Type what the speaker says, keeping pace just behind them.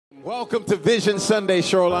Welcome to Vision Sunday,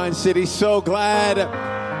 Shoreline City. So glad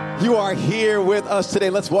you are here with us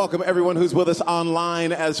today. Let's welcome everyone who's with us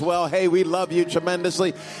online as well. Hey, we love you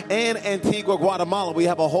tremendously. In Antigua, Guatemala, we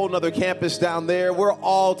have a whole nother campus down there. We're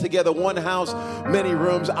all together, one house, many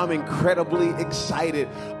rooms. I'm incredibly excited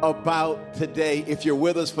about today. If you're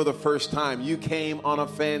with us for the first time, you came on a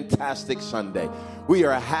fantastic Sunday. We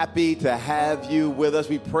are happy to have you with us.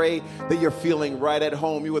 We pray that you're feeling right at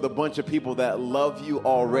home. You're with a bunch of people that love you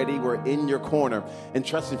already. We're in your corner and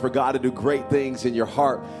trusting for God to do great things in your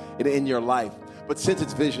heart and in your life. But since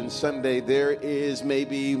it's Vision Sunday, there is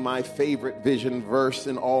maybe my favorite vision verse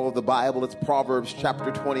in all of the Bible. It's Proverbs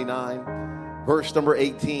chapter 29, verse number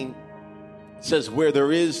 18. It says, where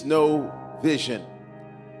there is no vision,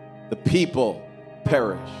 the people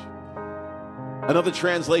perish. Another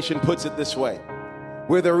translation puts it this way.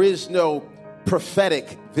 Where there is no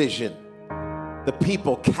prophetic vision, the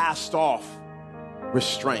people cast off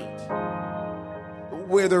restraint.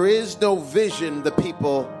 Where there is no vision, the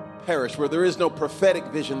people perish. Where there is no prophetic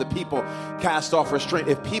vision, the people cast off restraint.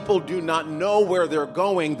 If people do not know where they're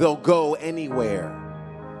going, they'll go anywhere.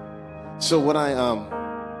 So when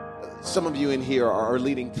some of you in here are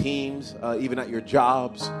leading teams, even at your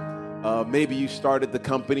jobs, maybe you started the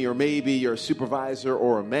company, or maybe you're a supervisor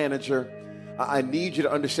or a manager. I need you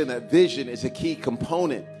to understand that vision is a key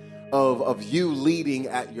component of you leading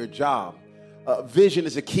at your job. Vision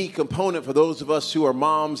is a key component for those of us who are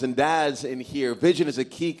moms and dads in here. Vision is a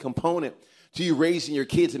key component to you raising your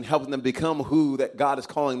kids and helping them become who that God is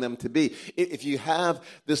calling them to be. If you have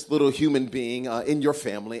this little human being in your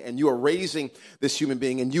family and you are raising this human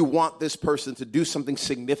being and you want this person to do something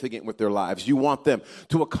significant with their lives, you want them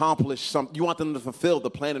to accomplish something, you want them to fulfill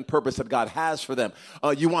the plan and purpose that God has for them,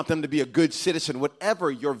 you want them to be a good citizen,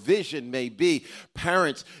 whatever your vision may be.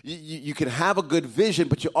 Parents, you can have a good vision,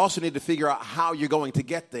 but you also need to figure out how you're going to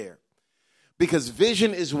get there. Because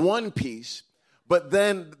vision is one piece, but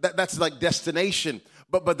then that's like destination.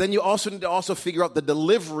 But then you also need to figure out the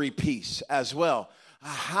delivery piece as well.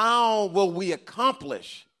 How will we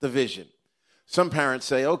accomplish the vision? Some parents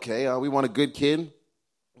say, okay, we want a good kid.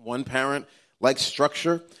 One parent likes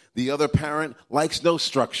structure. The other parent likes no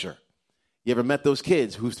structure. You ever met those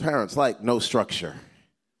kids whose parents like no structure?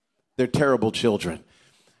 They're terrible children.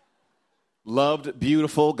 Loved,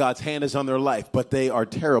 beautiful, God's hand is on their life, but they are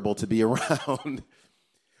terrible to be around.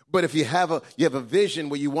 But if you have a vision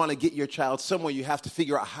where you want to get your child somewhere, you have to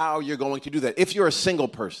figure out how you're going to do that. If you're a single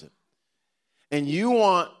person and you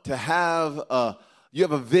want to you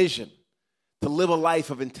have a vision to live a life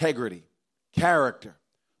of integrity, character,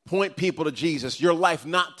 point people to Jesus, your life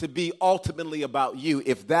not to be ultimately about you.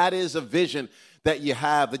 If that is a vision that you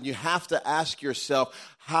have, then you have to ask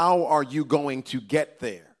yourself, how are you going to get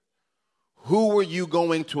there? Who are you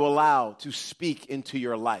going to allow to speak into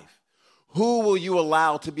your life? Who will you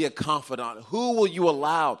allow to be a confidant? Who will you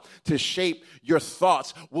allow to shape your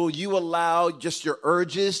thoughts? Will you allow just your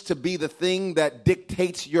urges to be the thing that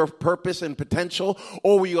dictates your purpose and potential?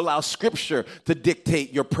 Or will you allow Scripture to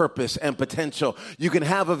dictate your purpose and potential? You can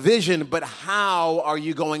have a vision, but how are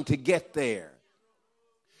you going to get there?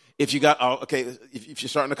 If you got, if you're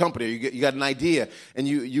starting a company, you got an idea, and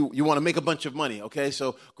you want to make a bunch of money, okay?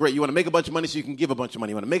 So, great. You want to make a bunch of money so you can give a bunch of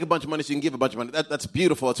money. You want to make a bunch of money so you can give a bunch of money. That's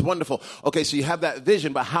beautiful. It's wonderful. Okay, so you have that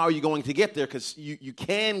vision, but how are you going to get there? Because you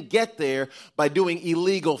can get there by doing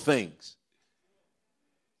illegal things.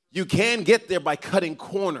 You can get there by cutting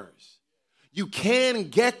corners. You can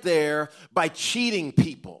get there by cheating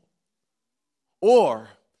people. Or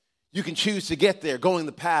you can choose to get there going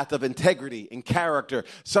the path of integrity and character.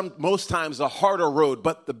 Most times the harder road,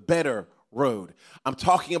 but the better road. I'm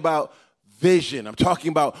talking about vision. I'm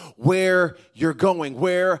talking about where you're going,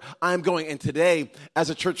 where I'm going. And today, as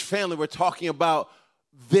a church family, we're talking about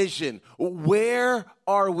vision. Where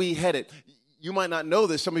are we headed? You might not know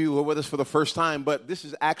this. Some of you are with us for the first time, but this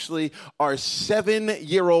is actually our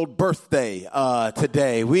 7-year-old birthday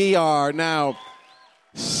today. We are now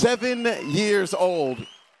 7 years old.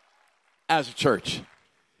 As a church.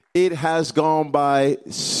 It has gone by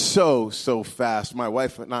so fast. My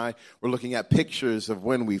wife and I were looking at pictures of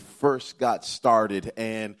when we first got started,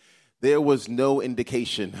 and there was no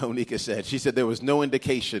indication, Onika said. She said there was no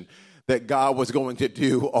indication that God was going to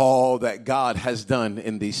do all that God has done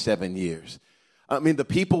in these 7 years. I mean, the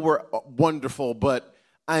people were wonderful, but,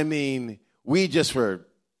 we just were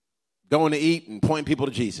going to eat and point people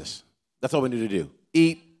to Jesus. That's all we need to do.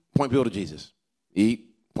 Eat, point people to Jesus. Eat.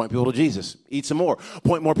 Point people to Jesus. Eat some more.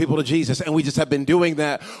 Point more people to Jesus. And we just have been doing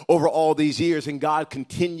that over all these years. And God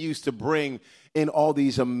continues to bring in all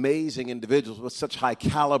these amazing individuals with such high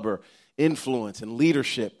caliber influence and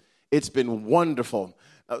leadership. It's been wonderful.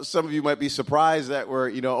 Some of you might be surprised that we're,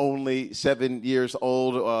 only 7 years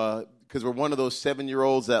old because we're one of those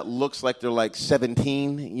 7-year-olds that looks like they're like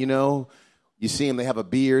 17, You see them, they have a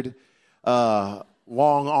beard, long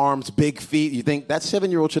arms, big feet. You think that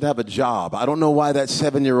 7-year-old should have a job. I don't know why that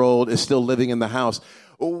 7-year-old is still living in the house.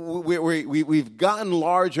 We've gotten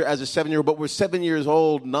larger as a 7-year-old, but we're 7 years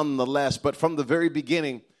old nonetheless. But from the very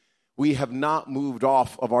beginning, we have not moved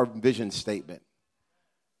off of our vision statement.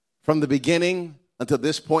 From the beginning until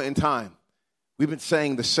this point in time, we've been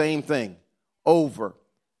saying the same thing over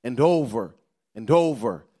and over and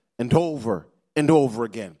over and over and over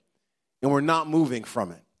again. And we're not moving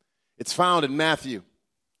from it. It's found in Matthew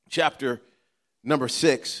chapter number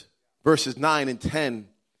 6, verses 9 and 10.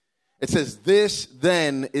 It says, "This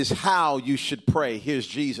then is how you should pray." Here's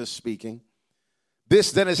Jesus speaking.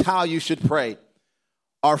 "This then is how you should pray.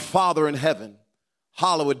 Our Father in heaven,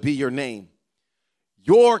 hallowed be your name.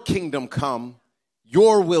 Your kingdom come,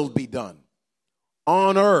 your will be done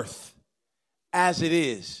on earth as it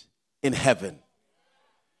is in heaven."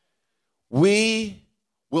 We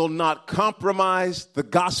will not compromise the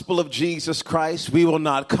gospel of Jesus Christ. We will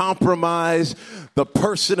not compromise the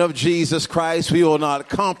person of Jesus Christ. We will not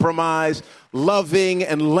compromise loving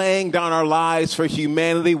and laying down our lives for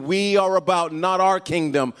humanity. We are about not our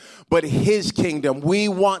kingdom, but his kingdom. We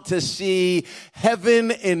want to see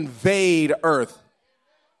heaven invade earth.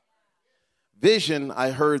 Vision,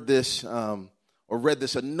 I heard this or read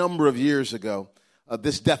this a number of years ago,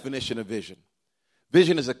 this definition of vision.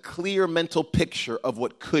 Vision is a clear mental picture of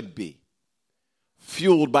what could be,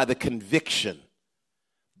 fueled by the conviction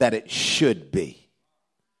that it should be.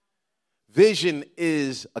 Vision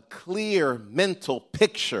is a clear mental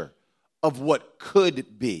picture of what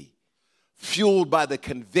could be, fueled by the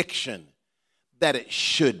conviction that it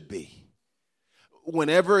should be.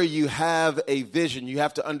 Whenever you have a vision, you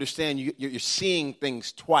have to understand you're seeing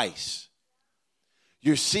things twice.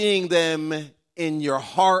 You're seeing them in your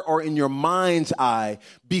heart or in your mind's eye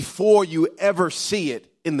before you ever see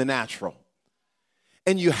it in the natural.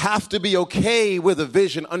 And you have to be okay with a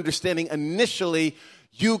vision, understanding initially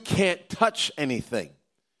you can't touch anything.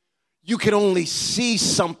 You can only see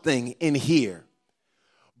something in here.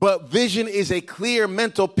 But vision is a clear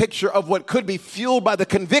mental picture of what could be, fueled by the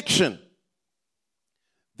conviction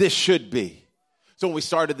this should be. So when we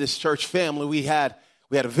started this church family, we had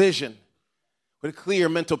a vision with a clear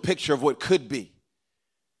mental picture of what could be.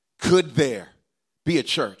 Could there be a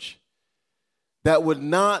church that would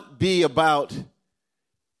not be about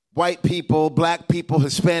white people, black people,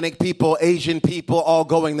 Hispanic people, Asian people, all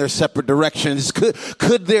going their separate directions?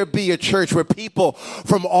 Could there be a church where people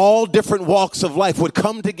from all different walks of life would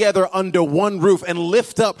come together under one roof and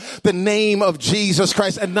lift up the name of Jesus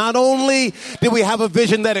Christ? And not only did we have a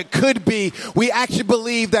vision that it could be, we actually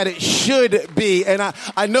believe that it should be. And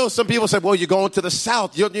I know some people say, well, you're going to the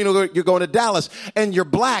South, you're going to Dallas, and you're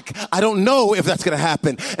black. I don't know if that's going to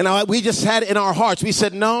happen. And we just had it in our hearts. We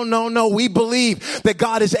said, no, we believe that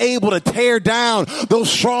God is able to tear down those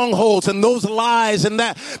strongholds and those lies and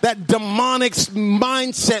that demonic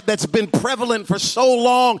mindset that's been prevalent for so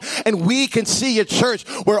long. And we can see a church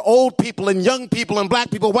where old people and young people and black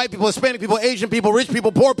people, white people, Hispanic people, Asian people, rich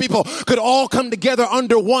people, poor people could all come together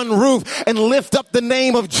under one roof and lift up the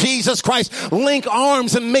name of Jesus Christ, link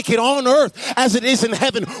arms and make it on earth as it is in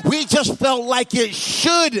heaven. We just felt like it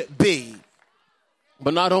should be.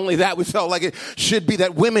 But not only that, we felt like it should be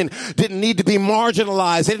that women didn't need to be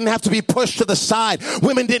marginalized. They didn't have to be pushed to the side.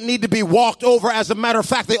 Women didn't need to be walked over. As a matter of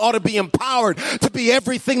fact, they ought to be empowered to be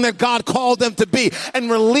everything that God called them to be and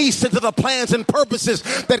released into the plans and purposes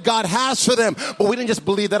that God has for them. But we didn't just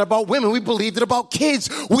believe that about women. We believed it about kids.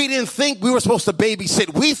 We didn't think we were supposed to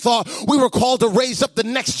babysit. We thought we were called to raise up the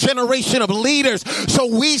next generation of leaders. So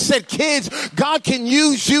we said, kids, God can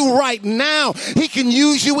use you right now. He can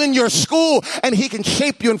use you in your school, and he can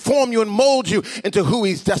shape you and form you and mold you into who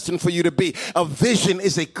he's destined for you to be. A vision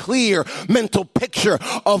is a clear mental picture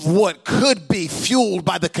of what could be, fueled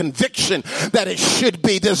by the conviction that it should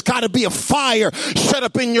be. There's got to be a fire shut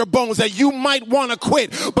up in your bones that you might want to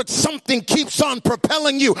quit, but something keeps on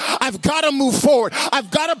propelling you. I've got to move forward. I've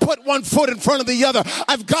got to put one foot in front of the other.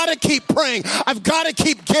 I've got to keep praying. I've got to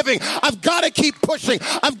keep giving. I've got to keep pushing.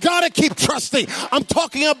 I've got to keep trusting. I'm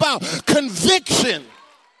talking about conviction.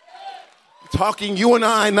 Talking, you and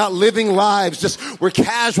I, not living lives, just we're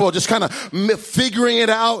casual, just kind of figuring it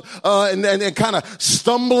out and kind of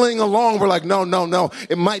stumbling along. We're like, no,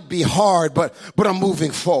 it might be hard, but I'm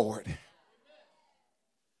moving forward. It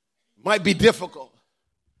might be difficult,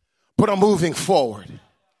 but I'm moving forward.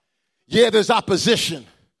 Yeah, there's opposition,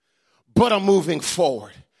 but I'm moving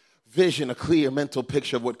forward. vision, a clear mental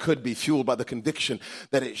picture of what could be, fueled by the conviction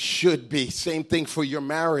that it should be. Same thing for your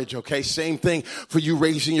marriage, okay? Same thing for you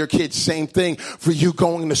raising your kids. Same thing for you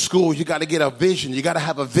going to school. You got to get a vision. You got to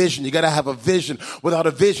have a vision. You got to have a vision. Without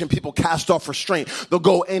a vision, people cast off restraint. They'll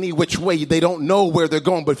go any which way. They don't know where they're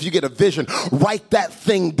going. But if you get a vision, write that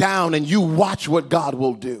thing down and you watch what God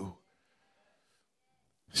will do.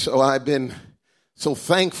 So I've been so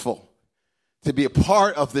thankful to be a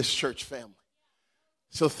part of this church family.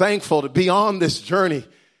 So thankful to be on this journey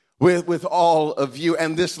with all of you.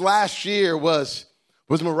 And this last year was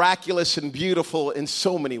miraculous and beautiful in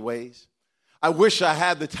so many ways. I wish I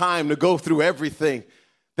had the time to go through everything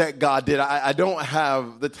that God did. I don't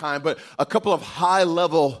have the time, but a couple of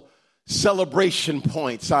high-level celebration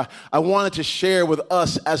points I wanted to share with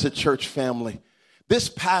us as a church family. This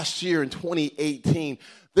past year in 2018,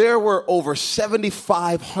 there were over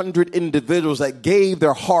 7,500 individuals that gave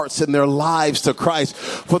their hearts and their lives to Christ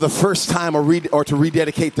for the first time or to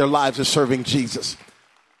rededicate their lives to serving Jesus.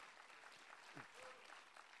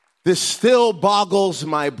 This still boggles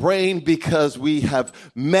my brain because we have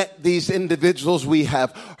met these individuals, we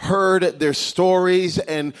have heard their stories,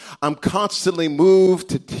 and I'm constantly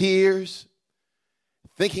moved to tears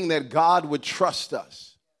thinking that God would trust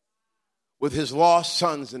us with his lost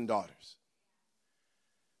sons and daughters.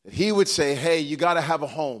 That he would say, hey, you got to have a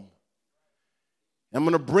home. I'm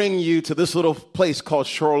going to bring you to this little place called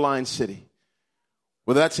Shoreline City.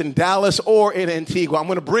 Whether that's in Dallas or in Antigua, I'm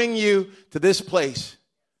going to bring you to this place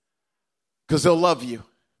because they'll love you.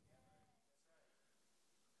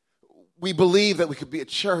 We believe that we could be a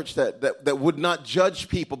church that would not judge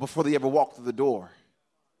people before they ever walk through the door,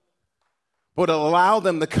 but allow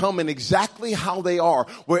them to come in exactly how they are,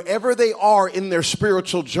 wherever they are in their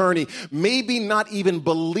spiritual journey, maybe not even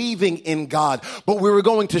believing in God, but we were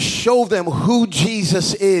going to show them who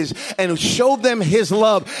Jesus is and show them his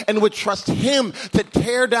love and would trust him to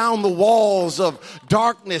tear down the walls of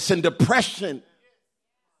darkness and depression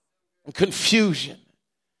and confusion.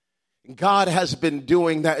 And God has been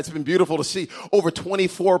doing that. It's been beautiful to see over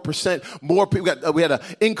 24% more people. We had an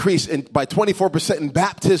increase by 24% in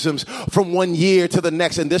baptisms from one year to the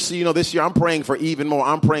next. And this year I'm praying for even more.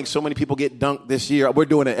 I'm praying so many people get dunked this year. We're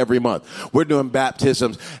doing it every month. We're doing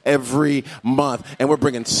baptisms every month. And we're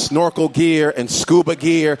bringing snorkel gear and scuba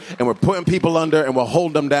gear. And we're putting people under and we'll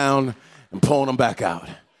hold them down and pulling them back out.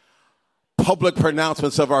 Public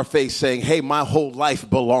pronouncements of our faith saying, hey, my whole life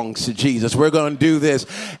belongs to Jesus. We're going to do this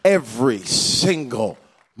every single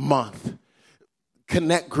month.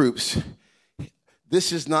 Connect groups.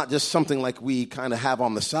 This is not just something like we kind of have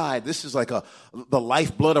on the side. This is like the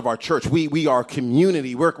lifeblood of our church. We are a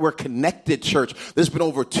community. We're connected church. There's been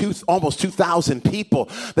over almost 2,000 people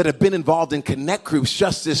that have been involved in connect groups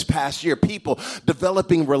just this past year. People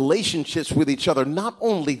developing relationships with each other. Not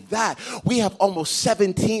only that, we have almost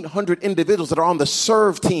 1,700 individuals that are on the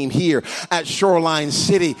serve team here at Shoreline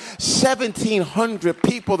City. 1,700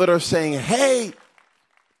 people that are saying, hey,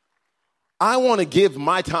 I want to give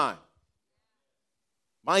my time,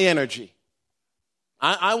 my energy.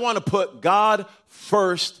 I want to put God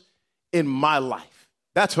first in my life.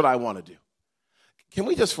 That's what I want to do. Can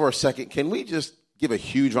we just for a second, give a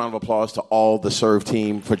huge round of applause to all the serve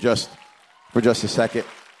team for just a second?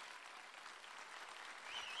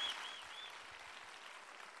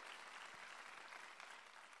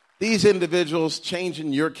 These individuals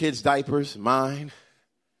changing your kids' diapers, mine,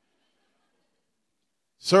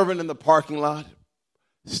 serving in the parking lot,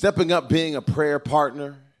 stepping up, being a prayer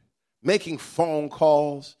partner, making phone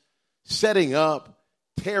calls, setting up,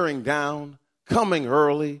 tearing down, coming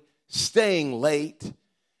early, staying late.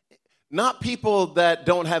 Not people that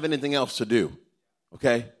don't have anything else to do,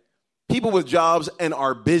 okay? People with jobs and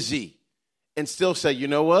are busy and still say, you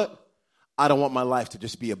know what? I don't want my life to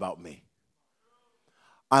just be about me.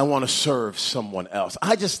 I want to serve someone else.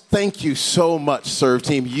 I just thank you so much, serve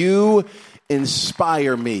team. You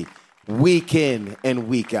inspire me week in and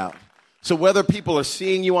week out. So whether people are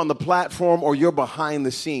seeing you on the platform or you're behind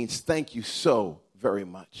the scenes, thank you so very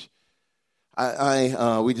much.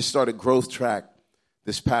 We just started Growth Track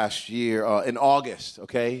this past year in August,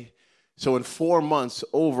 okay? So in 4 months,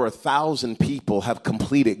 over 1,000 people have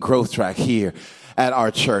completed Growth Track here at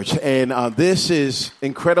our church. And this is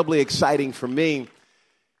incredibly exciting for me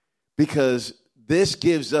because this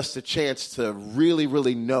gives us the chance to really,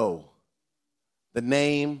 really know the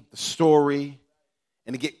name, the story,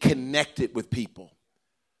 and to get connected with people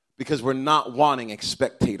because we're not wanting a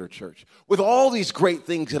spectator church. With all these great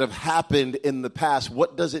things that have happened in the past,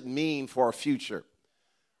 what does it mean for our future?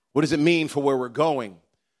 What does it mean for where we're going,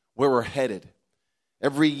 where we're headed?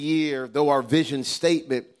 Every year, though our vision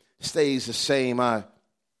statement stays the same, I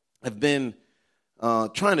have been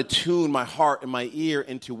trying to tune my heart and my ear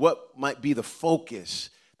into what might be the focus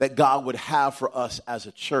that God would have for us as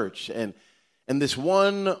a church. And this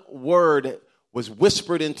one word was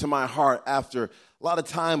whispered into my heart after a lot of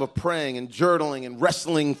time of praying and journaling and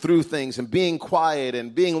wrestling through things and being quiet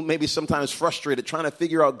and being maybe sometimes frustrated, trying to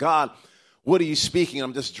figure out, God, what are you speaking?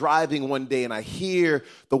 I'm just driving one day and I hear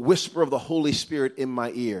the whisper of the Holy Spirit in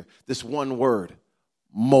my ear. This one word,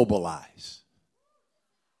 mobilize.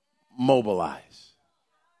 Mobilize.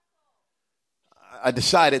 I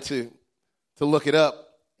decided to look it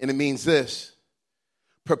up, and it means this: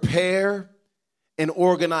 prepare and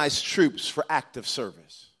organize troops for active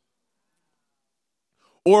service.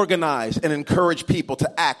 Organize and encourage people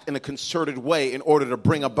to act in a concerted way in order to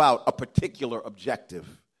bring about a particular objective.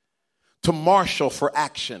 To marshal for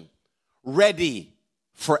action. Ready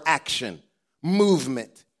for action.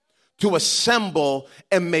 Movement. To assemble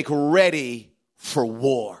and make ready for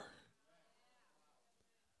war.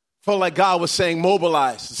 Felt like God was saying,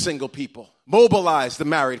 mobilize the single people. Mobilize the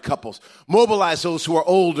married couples. Mobilize those who are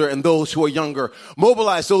older and those who are younger.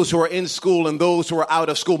 Mobilize those who are in school and those who are out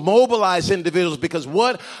of school. Mobilize individuals, because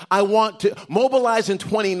what I want to mobilize in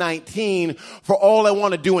 2019 for all I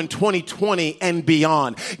want to do in 2020 and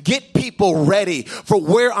beyond. Get people ready for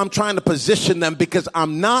where I'm trying to position them, because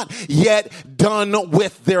I'm not yet done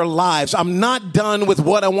with their lives. I'm not done with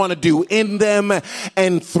what I want to do in them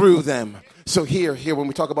and through them. So here, when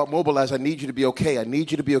we talk about mobilize, I need you to be okay. I need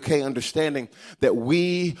you to be okay understanding that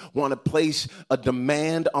we want to place a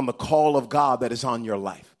demand on the call of God that is on your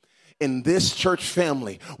life. In this church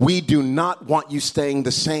family, we do not want you staying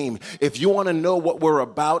the same. If you want to know what we're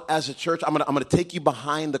about as a church, I'm going to take you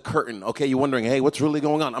behind the curtain. Okay, you're wondering, hey, what's really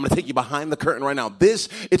going on? I'm going to take you behind the curtain right now. This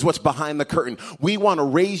is what's behind the curtain. We want to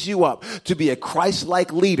raise you up to be a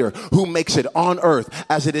Christ-like leader who makes it on earth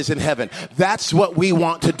as it is in heaven. That's what we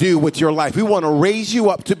want to do with your life. We want to raise you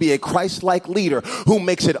up to be a Christ-like leader who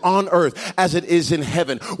makes it on earth as it is in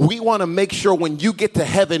heaven. We want to make sure when you get to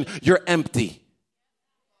heaven, you're empty.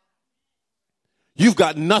 You've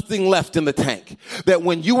got nothing left in the tank. That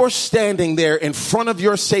when you are standing there in front of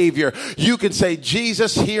your Savior, you can say,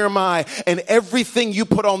 Jesus, here am I. And everything you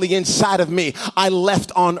put on the inside of me, I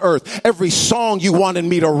left on earth. Every song you wanted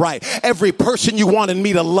me to write. Every person you wanted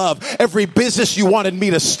me to love. Every business you wanted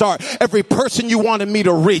me to start. Every person you wanted me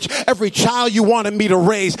to reach. Every child you wanted me to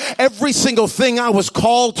raise. Every single thing I was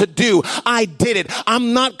called to do, I did it.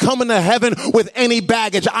 I'm not coming to heaven with any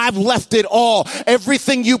baggage. I've left it all.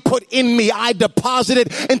 Everything you put in me, I deposited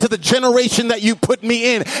into the generation that you put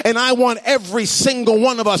me in. And I want every single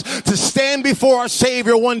one of us to stand before our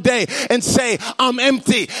Savior one day and say, I'm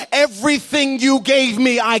empty. Everything you gave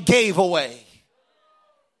me, I gave away.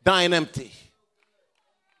 Dying empty.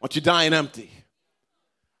 I want you dying empty.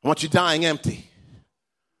 I want you dying empty.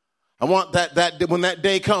 I want that when that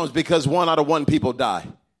day comes, because 1 out of 1 people die.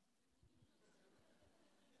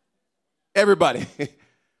 Everybody.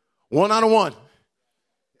 1 out of 1.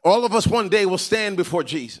 All of us one day will stand before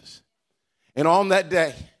Jesus. And on that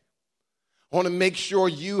day, I want to make sure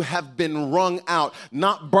you have been wrung out,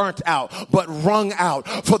 not burnt out, but wrung out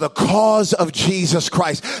for the cause of Jesus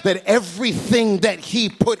Christ. That everything that he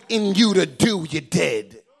put in you to do, you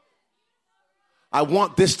did. I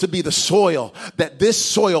want this to be the soil, that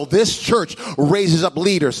this church raises up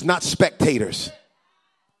leaders, not spectators.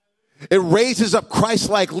 It raises up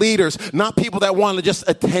Christ-like leaders, not people that want to just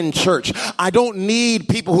attend church. I don't need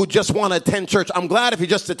people who just want to attend church. I'm glad if you're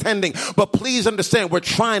just attending, but please understand, we're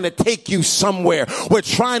trying to take you somewhere. We're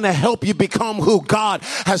trying to help you become who God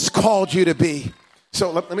has called you to be. So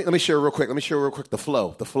let me share real quick. The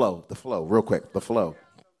flow, real quick, the flow.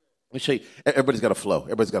 Let me show you. Everybody's got a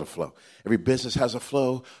flow. Every business has a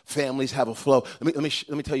flow. Families have a flow. Let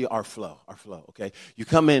me tell you our flow. Okay. You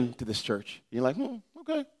come into this church. You're like,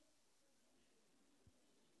 okay.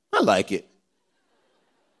 I like it.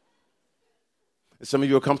 Some of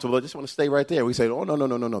you are comfortable. I just want to stay right there. We say, oh,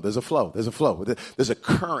 no. There's a flow. There's a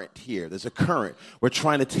current here. There's a current. We're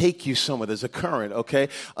trying to take you somewhere. There's a current, okay?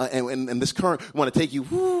 And this current, we want to take you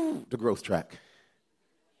to growth track.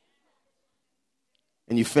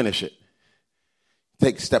 And you finish it.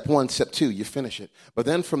 Take step 1, step 2, you finish it. But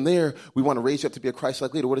then from there, we want to raise you up to be a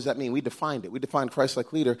Christ-like leader. What does that mean? We defined it. We defined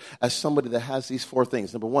Christ-like leader as somebody that has these 4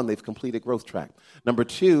 things. Number 1, they've completed growth track. Number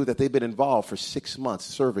 2, that they've been involved for 6 months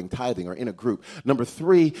serving, tithing, or in a group. Number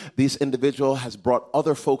 3, this individual has brought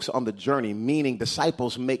other folks on the journey, meaning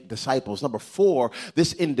disciples make disciples. Number 4,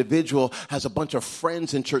 this individual has a bunch of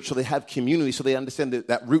friends in church, so they have community, so they understand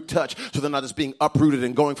that root touch, so they're not just being uprooted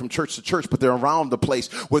and going from church to church, but they're around the place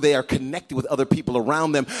where they are connected with other people around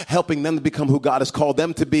around them, helping them to become who God has called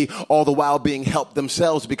them to be, all the while being helped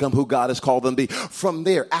themselves to become who God has called them to be. From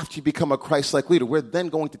there, after you become a Christ-like leader, we're then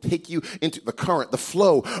going to take you into the current. The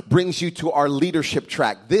flow brings you to our leadership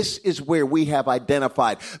track. This is where we have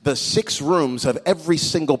identified the 6 rooms of every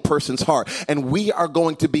single person's heart. And we are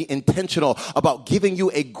going to be intentional about giving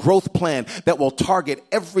you a growth plan that will target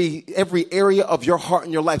every area of your heart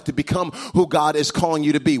and your life to become who God is calling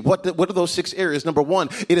you to be. What are those 6 areas? Number 1,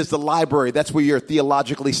 it is the library. That's where you're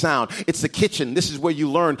theologically sound. It's the kitchen. This is where you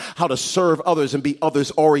learn how to serve others and be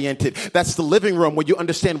others oriented. That's the living room where you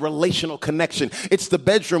understand relational connection. It's the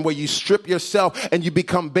bedroom where you strip yourself and you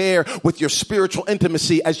become bare with your spiritual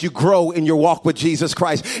intimacy as you grow in your walk with Jesus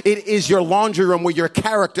Christ. It is your laundry room where your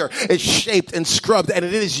character is shaped and scrubbed, and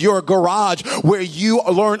it is your garage where you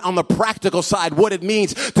learn on the practical side what it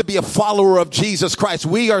means to be a follower of Jesus Christ.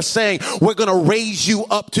 We are saying we're going to raise you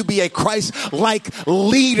up to be a Christ-like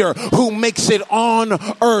leader who makes it on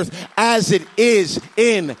earth as it is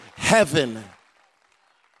in heaven.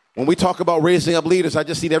 When we talk about raising up leaders, I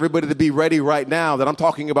just need everybody to be ready right now that I'm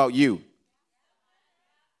talking about you. I'm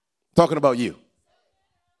talking about you.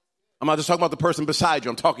 I'm not just talking about the person beside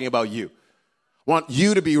you. I'm talking about you. I want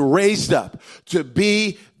you to be raised up to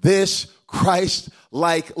be this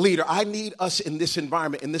Christ-like leader. I need us in this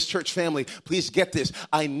environment, in this church family. Please get this.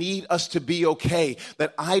 I need us to be okay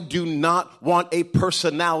that I do not want a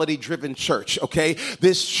personality-driven church, okay?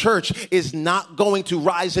 This church is not going to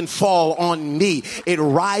rise and fall on me. It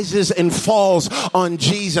rises and falls on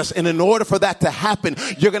Jesus. And in order for that to happen,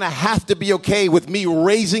 you're going to have to be okay with me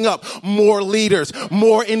raising up more leaders,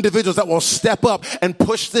 more individuals that will step up and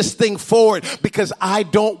push this thing forward, because I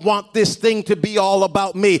don't want this thing to be all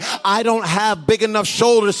about me. I don't have big enough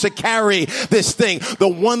shoulders to carry this thing. The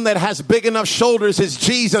one that has big enough shoulders is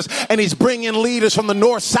Jesus, and he's bringing leaders from the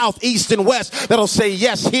north, south, east, and west that'll say,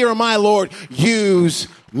 yes, here am I, Lord, use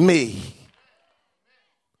me.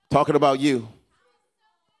 Talking about you.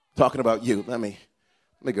 Talking about you. Let me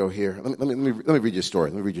go here. Let me read your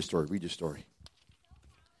story. Let me read your story. Read your story.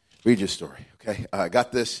 Read your story. Okay. I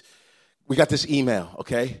got this. We got this email.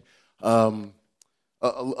 Okay.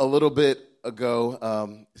 A little bit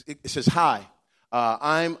ago. It says, hi,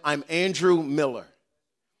 I'm Andrew Miller.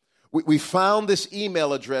 We found this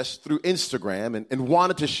email address through Instagram and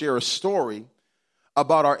wanted to share a story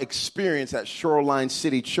about our experience at Shoreline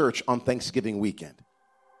City Church on Thanksgiving weekend.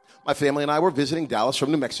 My family and I were visiting Dallas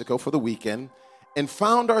from New Mexico for the weekend and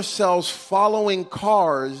found ourselves following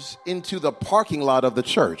cars into the parking lot of the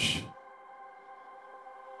church.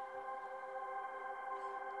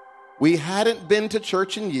 We hadn't been to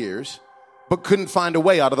church in years, but couldn't find a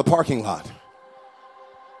way out of the parking lot.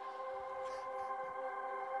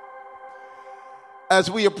 As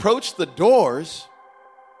we approached the doors,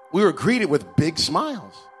 we were greeted with big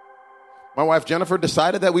smiles. My wife, Jennifer,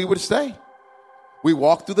 decided that we would stay. We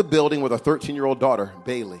walked through the building with our 13-year-old daughter,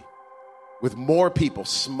 Bailey, with more people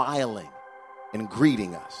smiling and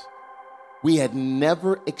greeting us. We had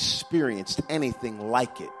never experienced anything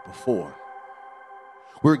like it before.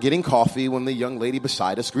 We were getting coffee when the young lady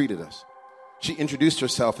beside us greeted us. She introduced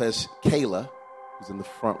herself as Kayla, who's in the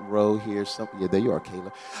front row here. Yeah, there you are,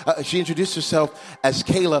 Kayla. She introduced herself as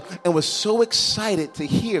Kayla and was so excited to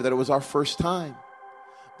hear that it was our first time.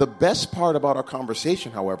 The best part about our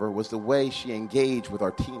conversation, however, was the way she engaged with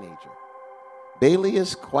our teenager. Bailey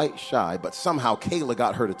is quite shy, but somehow Kayla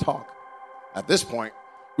got her to talk. At this point,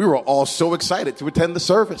 we were all so excited to attend the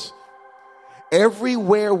service.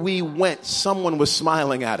 Everywhere we went, someone was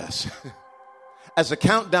smiling at us. As the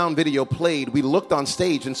countdown video played, we looked on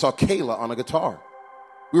stage and saw Kayla on a guitar.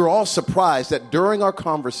 We were all surprised that during our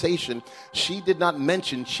conversation, she did not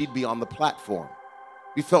mention she'd be on the platform.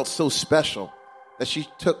 We felt so special that she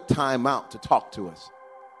took time out to talk to us.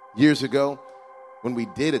 Years ago, when we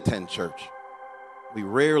did attend church, we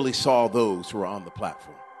rarely saw those who were on the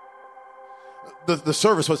platform. The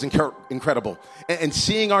service was incredible. And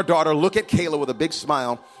seeing our daughter look at Kayla with a big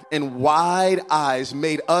smile and wide eyes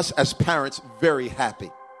made us as parents very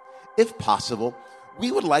happy. If possible,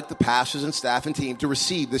 we would like the pastors and staff and team to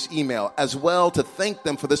receive this email as well, to thank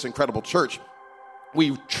them for this incredible church.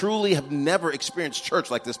 We truly have never experienced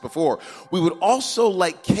church like this before. We would also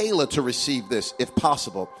like Kayla to receive this if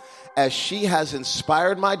possible, as she has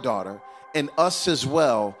inspired my daughter and us as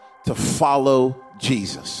well to follow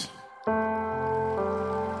Jesus.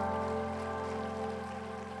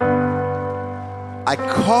 I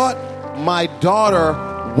caught my daughter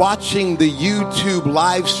watching the YouTube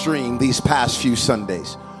live stream these past few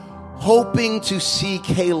Sundays, hoping to see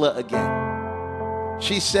Kayla again.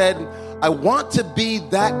 She said, I want to be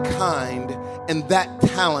that kind and that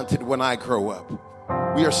talented when I grow up.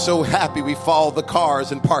 We are so happy we followed the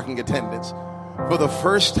cars and parking attendants. For the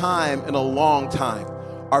first time in a long time,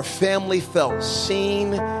 our family felt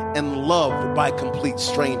seen and loved by complete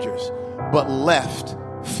strangers, but left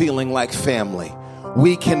feeling like family.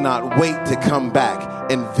 We cannot wait to come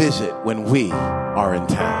back and visit when we are in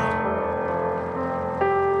town.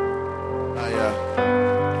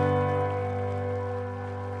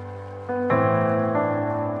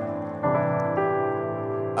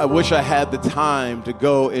 I wish I had the time to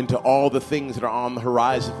go into all the things that are on the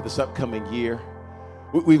horizon for this upcoming year.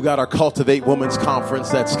 We've got our Cultivate Women's Conference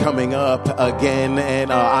that's coming up again,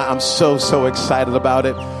 and I'm so excited about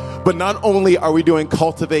it. But not only are we doing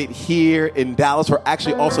Cultivate here in Dallas, we're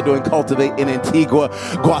actually also doing Cultivate in Antigua,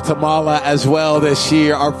 Guatemala as well this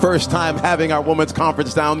year. Our first time having our women's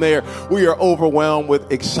conference down there. We are overwhelmed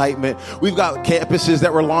with excitement. We've got campuses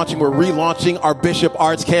that we're launching. We're relaunching our Bishop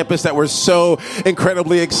Arts campus that we're so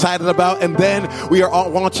incredibly excited about. And then we are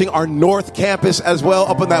launching our North Campus as well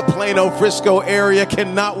up in that Plano, Frisco area.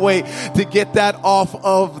 Cannot wait to get that off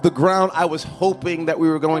of the ground. I was hoping that we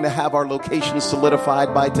were going to have our location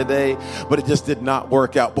solidified by today, but it just did not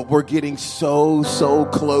work out. But we're getting so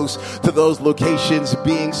close to those locations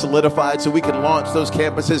being solidified so we can launch those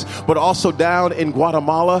campuses. But also down in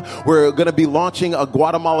Guatemala, we're going to be launching a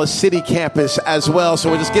Guatemala City campus as well.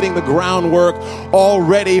 So we're just getting the groundwork all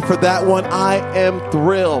ready for that one. I am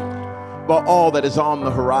thrilled about all that is on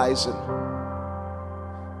the horizon.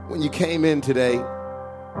 When you came in today,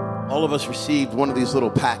 all of us received one of these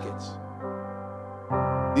little packets.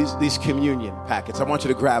 These communion packets. I want you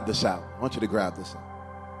to grab this out.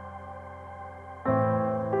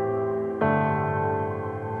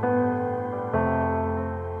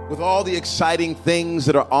 With all the exciting things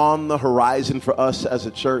that are on the horizon for us as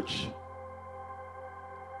a church,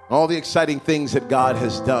 all the exciting things that God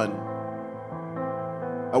has done,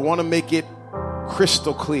 I want to make it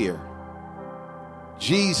crystal clear.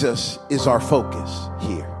 Jesus is our focus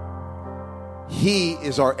here. He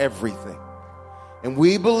is our everything. And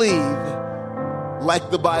we believe,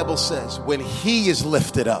 like the Bible says, when he is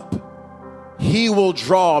lifted up, he will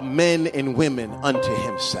draw men and women unto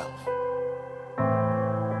himself.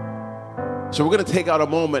 So we're going to take out a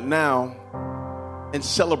moment now and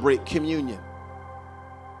celebrate communion.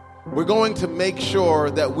 We're going to make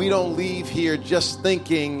sure that we don't leave here just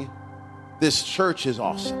thinking this church is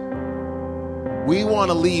awesome. We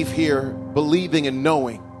want to leave here believing and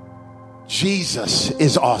knowing Jesus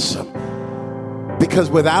is awesome.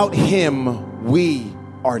 Because without him, we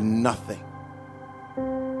are nothing.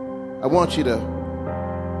 I want you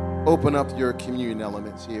to open up your communion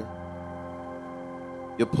elements here.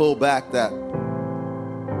 You pull back that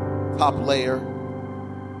top layer.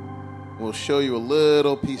 We'll show you a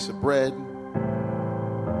little piece of bread,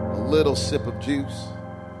 a little sip of juice.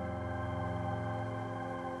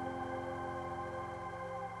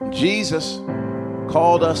 Jesus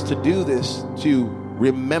called us to do this to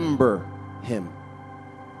remember him.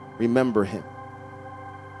 Remember him.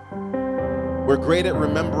 We're great at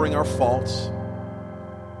remembering our faults.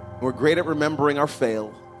 We're great at remembering our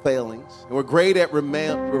failings. And we're great at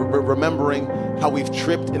remembering how we've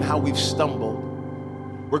tripped and how we've stumbled.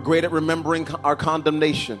 We're great at remembering our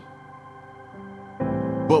condemnation.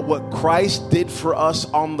 But what Christ did for us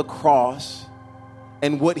on the cross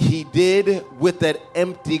and what he did with that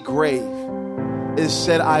empty grave is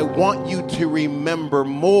said, I want you to remember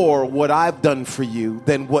more what I've done for you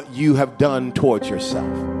than what you have done towards yourself.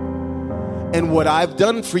 And what I've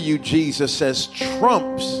done for you, Jesus says,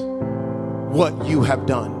 trumps what you have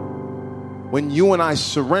done. When you and I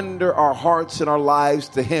surrender our hearts and our lives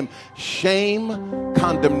to him, shame,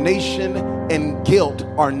 condemnation, and guilt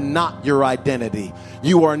are not your identity.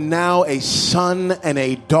 You are now a son and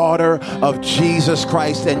a daughter of Jesus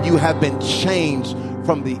Christ, and you have been changed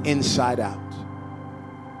from the inside out.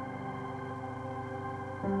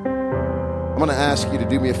 I'm going to ask you to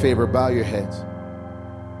do me a favor, bow your heads.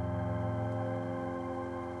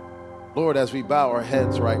 Lord, as we bow our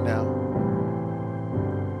heads right now,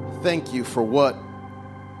 thank you for what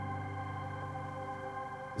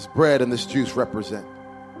this bread and this juice represent.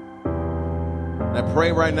 And I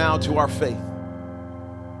pray right now to our faith,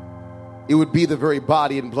 it would be the very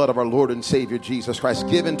body and blood of our Lord and Savior Jesus Christ,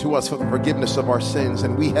 given to us for the forgiveness of our sins,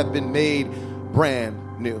 and we have been made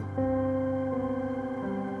brand new.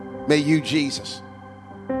 May you, Jesus,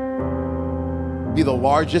 be the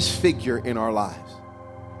largest figure in our lives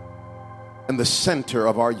and the center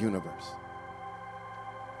of our universe.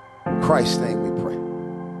 In Christ's name we pray.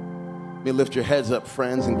 May you lift your heads up,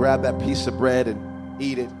 friends, and grab that piece of bread and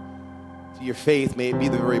eat it. To your faith, may it be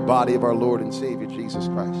the very body of our Lord and Savior Jesus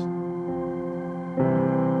Christ.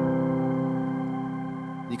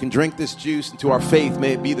 can drink this juice, and to our faith,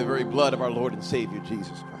 may it be the very blood of our Lord and Savior, Jesus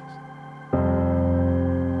Christ.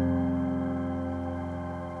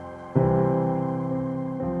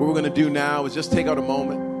 What we're going to do now is just take out a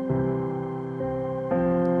moment.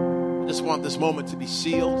 I just want this moment to be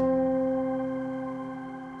sealed.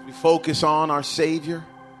 We focus on our Savior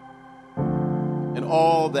and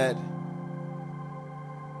all that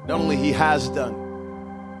not only He has done,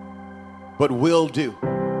 but will do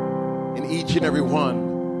in each and every one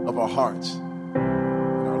of our hearts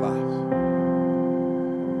and our lives.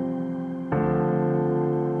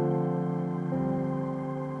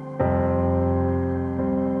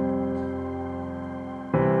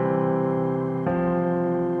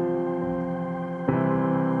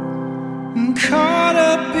 I'm caught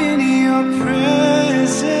up in your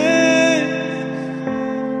presence.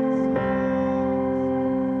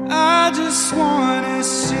 I just want to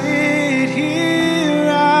sit here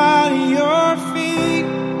at your feet,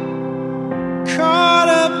 caught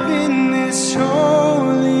up in this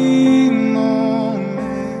holy moment.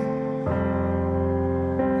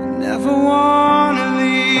 I never want to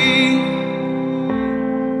leave.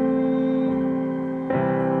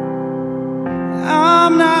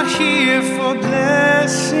 I'm not here for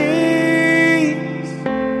blessings.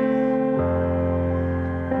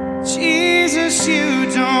 Jesus, you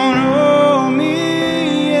don't owe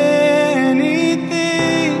me anything.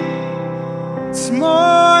 It's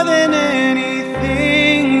more than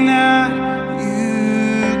anything that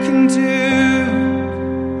you can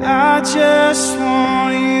do. I just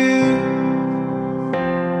want you.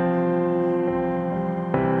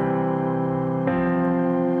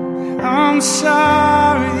 I'm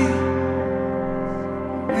sorry,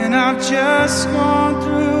 and I've just gone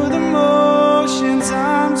through the motions.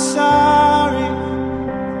 I'm sorry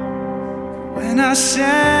when I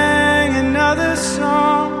sang another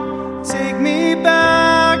song. Take me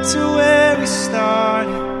back to where we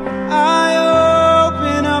started. I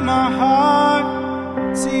open up my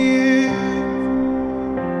heart to you.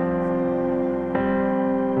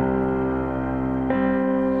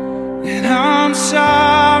 And I'm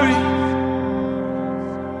sorry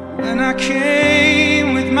when I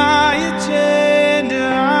came with my agenda.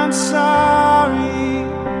 I'm sorry,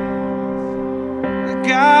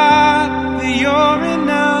 God, that you're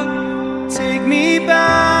enough. Take me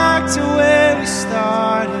back to where we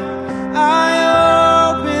started. I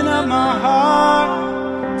open up my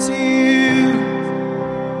heart to you.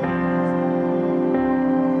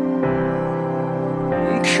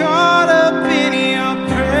 I'm caught up in your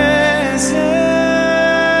presence.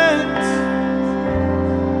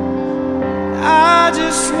 I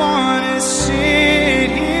just want to sit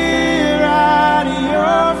here at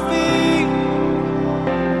your feet,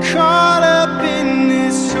 caught up in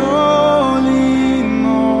this holy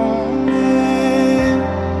moment.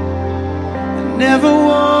 I never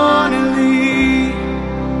want to leave.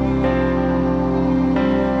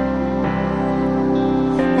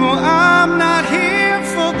 Oh, I'm not here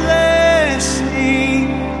for blessings.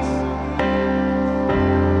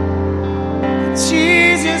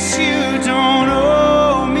 Jesus, you don't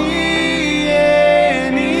owe me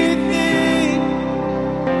anything.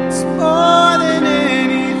 It's more than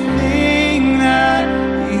anything that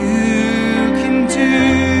you can do.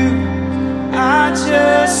 I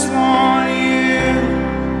just want you.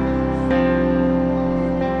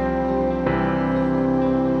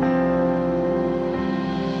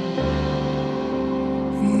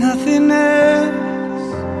 Nothing else,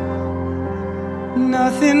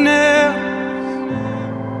 nothing else.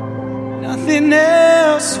 Nothing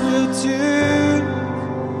else will do.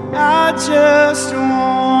 I just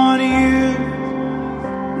want you.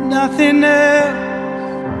 Nothing else,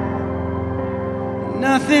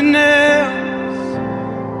 nothing else,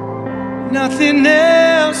 nothing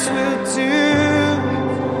else will do.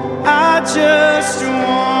 I just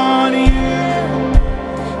want you.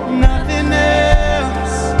 Nothing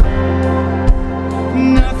else,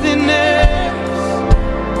 nothing else,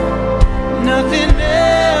 nothing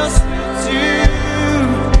else.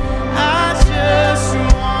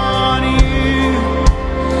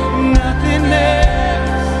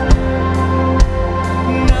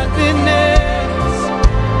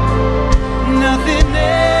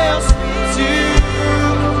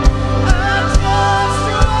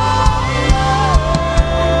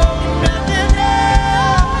 Nothing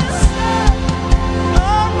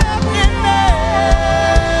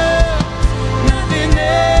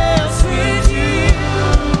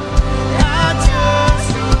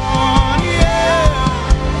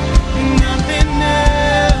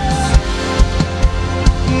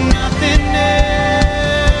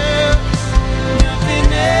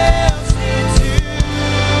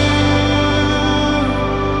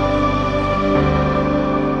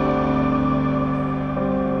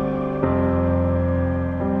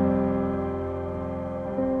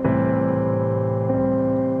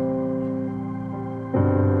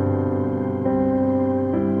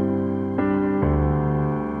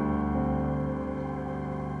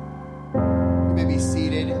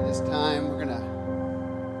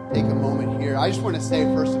take a moment here. I just want to say,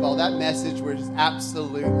 first of all, that message was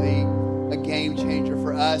absolutely a game changer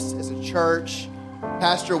for us as a church.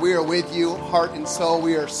 Pastor, we are with you, heart and soul.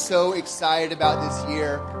 We are so excited about this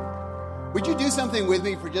year. Would you do something with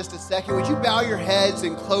me for just a second? Would you bow your heads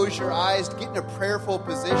and close your eyes to get in a prayerful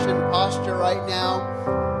position, posture right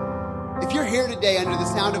now? If you're here today under the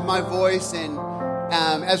sound of my voice and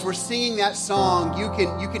as we're singing that song, you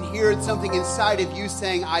can hear something inside of you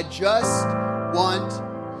saying, I just want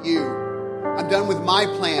you. I'm done with my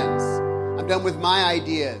plans. I'm done with my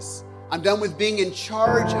ideas. I'm done with being in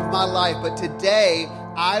charge of my life. But today,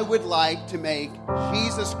 I would like to make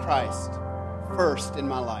Jesus Christ first in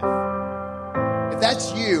my life. If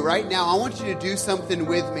that's you right now, I want you to do something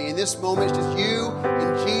with me. In this moment, it's just you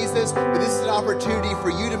and Jesus. But this is an opportunity for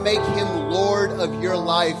you to make him Lord of your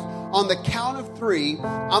life. On the count of 3,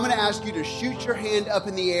 I'm going to ask you to shoot your hand up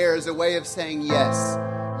in the air as a way of saying yes.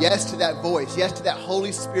 Yes to that voice. Yes to that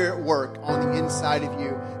Holy Spirit work on the inside of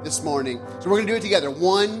you this morning. So we're going to do it together.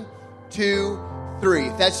 1, 2, 3.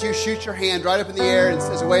 If that's you, shoot your hand right up in the air and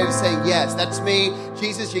as a way of saying yes. That's me.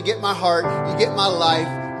 Jesus, you get my heart. You get my life.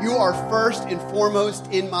 You are first and foremost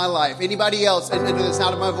in my life. Anybody else under the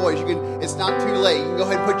sound of my voice, it's not too late. You can go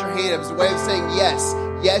ahead and put your hand up as a way of saying yes.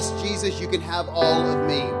 Yes, Jesus, you can have all of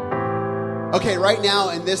me. Okay, right now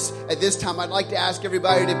at this time, I'd like to ask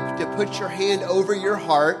everybody to put your hand over your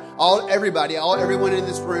heart. Everyone in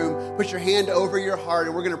this room, put your hand over your heart,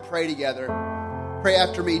 and we're going to pray together. Pray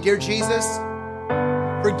after me. Dear Jesus,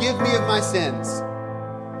 forgive me of my sins.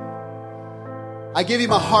 I give you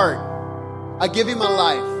my heart. I give you my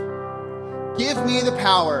life. Give me the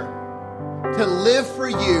power to live for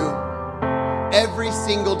you every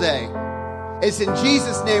single day. It's in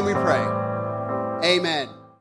Jesus' name we pray. Amen.